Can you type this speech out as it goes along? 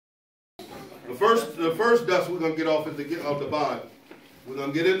first dust we're going to get off is to get off the Bible. We're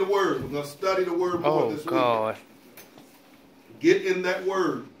going to get in the Word. We're going to study the Word more this week. Get in that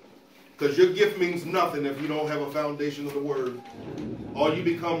Word. Because your gift means nothing if you don't have a foundation of the Word. All you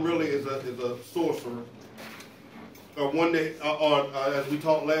become really is a sorcerer. Or one day, as we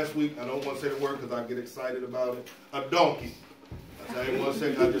talked last week, I don't want to say the word because I get excited about it, a donkey. I didn't want to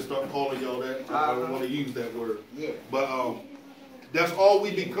say, I just start calling y'all that. I don't want to use that word. Yeah. But that's all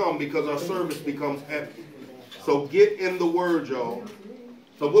we become because our service becomes empty. So get in the Word, y'all.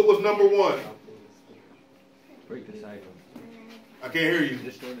 So what was number one? Break the cycle. I can't hear you.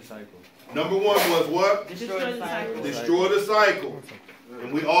 Destroy the cycle. Number one was what? Destroy the cycle. Destroy the cycle.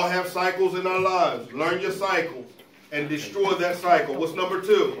 And we all have cycles in our lives. Learn your cycles and destroy that cycle. What's number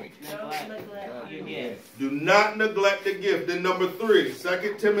two? Do not neglect the gift. Then number three,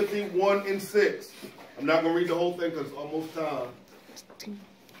 2 Timothy 1 and 6. I'm not going to read the whole thing because it's almost time.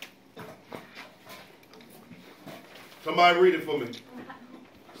 Somebody read it for me.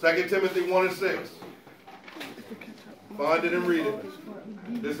 2 Timothy 1 and 6. Find it and read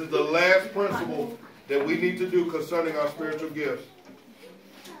it. This is the last principle that we need to do concerning our spiritual gifts.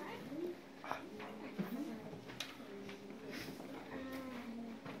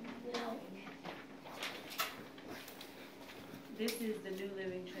 This is the New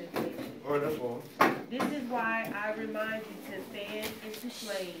Living Translation. All right, that's all. This is why I remind you to fan into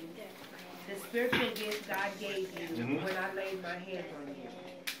flame the spiritual gift God gave you when I laid my hands on you.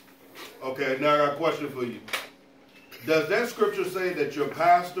 Okay, now I got a question for you. Does that scripture say that your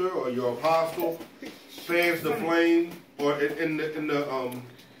pastor or your apostle fans the flame? Or in the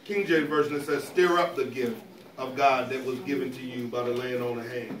King James Version it says, stir up the gift of God that was given to you by the laying on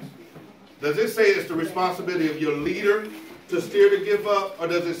of hands. Does it say it's the responsibility of your leader to steer the gift up, or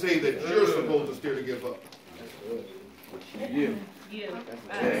does it say that you're supposed to steer the gift up? You.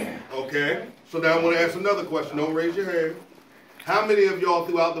 Okay. So now I want to ask another question. Don't raise your hand. How many of y'all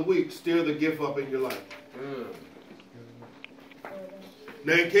throughout the week steer the gift up in your life?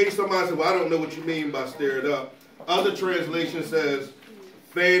 Now, in case somebody says, well, I don't know what you mean by stir it up. Other translation says,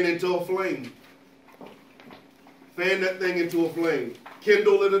 fan into a flame. Fan that thing into a flame.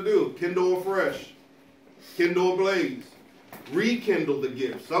 Kindle it anew. Kindle afresh. Kindle ablaze. Rekindle the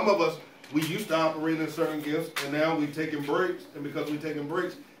gift. Some of us, we used to operate in certain gifts, and now we've taken breaks, and because we've taken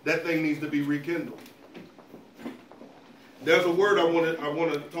breaks, that thing needs to be rekindled. There's a word I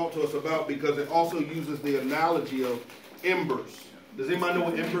want to talk to us about because it also uses the analogy of embers. Does anybody know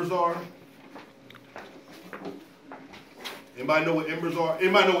what embers are? Anybody know what embers are?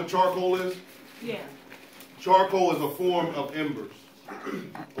 Anybody know what charcoal is? Yeah. Charcoal is a form of embers.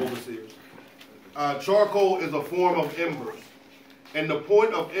 Overseers. Charcoal is a form of embers. And the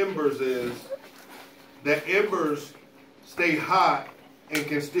point of embers is that embers stay hot and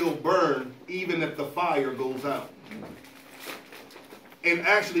can still burn even if the fire goes out. And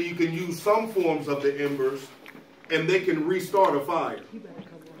actually you can use some forms of the embers and they can restart a fire.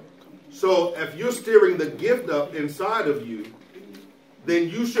 So if you're stirring the gift up inside of you, then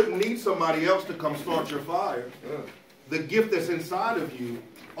you shouldn't need somebody else to come start your fire. The gift that's inside of you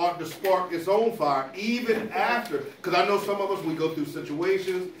ought to spark its own fire even after. Because I know some of us, we go through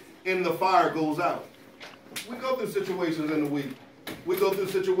situations and the fire goes out. We go through situations in the week. We go through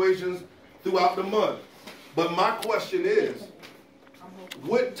situations throughout the month. But my question is,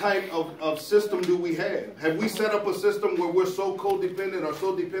 what type of system do we have? Have we set up a system where we're so codependent or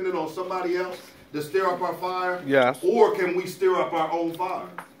so dependent on somebody else to stir up our fire? Yes. Or can we stir up our own fire?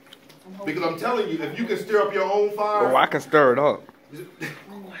 Because I'm telling you, if you can stir up your own fire... Oh, I can stir it up.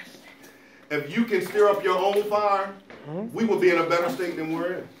 If you can stir up your own fire, we will be in a better state than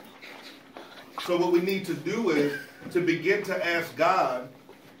we're in. So what we need to do is to begin to ask God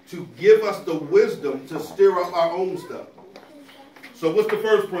to give us the wisdom to stir up our own stuff. So what's the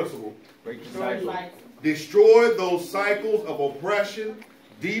first principle? Break the cycle. Destroy those cycles of oppression,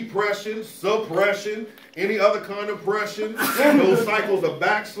 depression, suppression, any other kind of oppression, those cycles of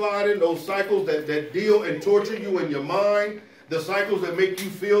backsliding, those cycles that deal and torture you in your mind, the cycles that make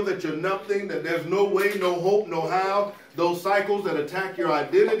you feel that you're nothing, that there's no way, no hope, no how, those cycles that attack your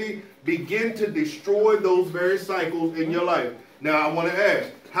identity. Begin to destroy those very cycles in your life. Now I want to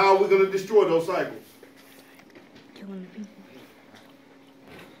ask, how are we going to destroy those cycles?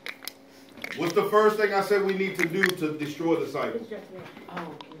 What's the first thing I said we need to do to destroy the cycle?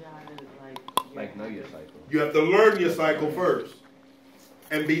 Like know your cycle. You have to learn your cycle first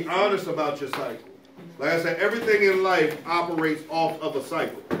and be honest about your cycle. Like I said, everything in life operates off of a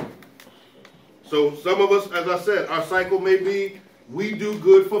cycle. So some of us, as I said, our cycle may be we do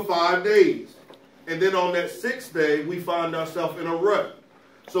good for 5 days. And then on that 6th day, we find ourselves in a rut.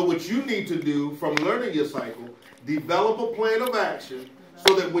 So what you need to do from learning your cycle, develop a plan of action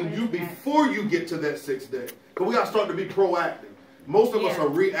so that before you get to that 6th day, because we got to start to be proactive. Most of us are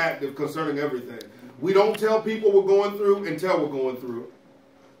reactive concerning everything. We don't tell people we're going through until we're going through.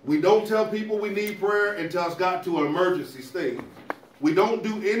 We don't tell people we need prayer until it's got to an emergency state. We don't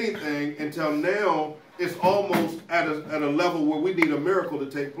do anything until now it's almost at a level where we need a miracle to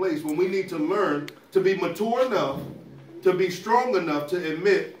take place, when we need to learn to be mature enough, to be strong enough to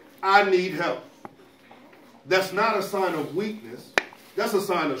admit, I need help. That's not a sign of weakness. That's a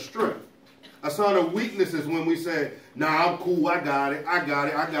sign of strength. A sign of weakness is when we say, nah, I'm cool, I got it.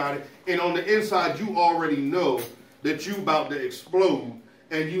 And on the inside, you already know that you about to explode.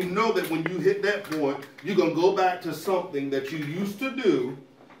 And you know that when you hit that point, you're going to go back to something that you used to do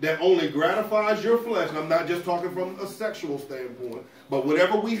that only gratifies your flesh. And I'm not just talking from a sexual standpoint, but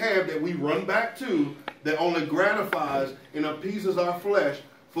whatever we have that we run back to that only gratifies and appeases our flesh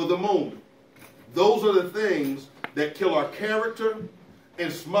for the moment. Those are the things that kill our character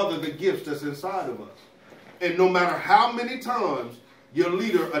and smother the gifts that's inside of us. And no matter how many times your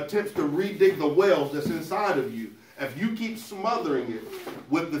leader attempts to redig the wells that's inside of you, if you keep smothering it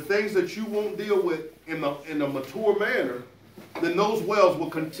with the things that you won't deal with in a mature manner, then those wells will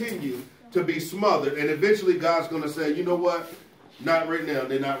continue to be smothered. And eventually God's going to say, you know what? Not right now.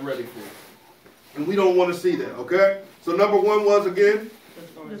 They're not ready for it. And we don't want to see that, okay? So number 1 was, again,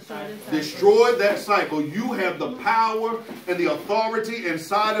 destroy that cycle. You have the power and the authority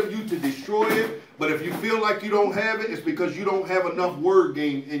inside of you to destroy it. But if you feel like you don't have it, it's because you don't have enough word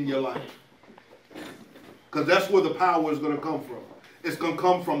game in your life. Because that's where the power is going to come from. It's going to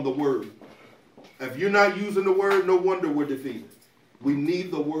come from the word. If you're not using the word, no wonder we're defeated. We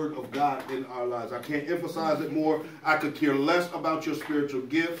need the word of God in our lives. I can't emphasize it more. I could care less about your spiritual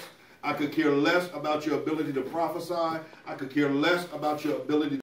gifts. I could care less about your ability to prophesy. I could care less about your ability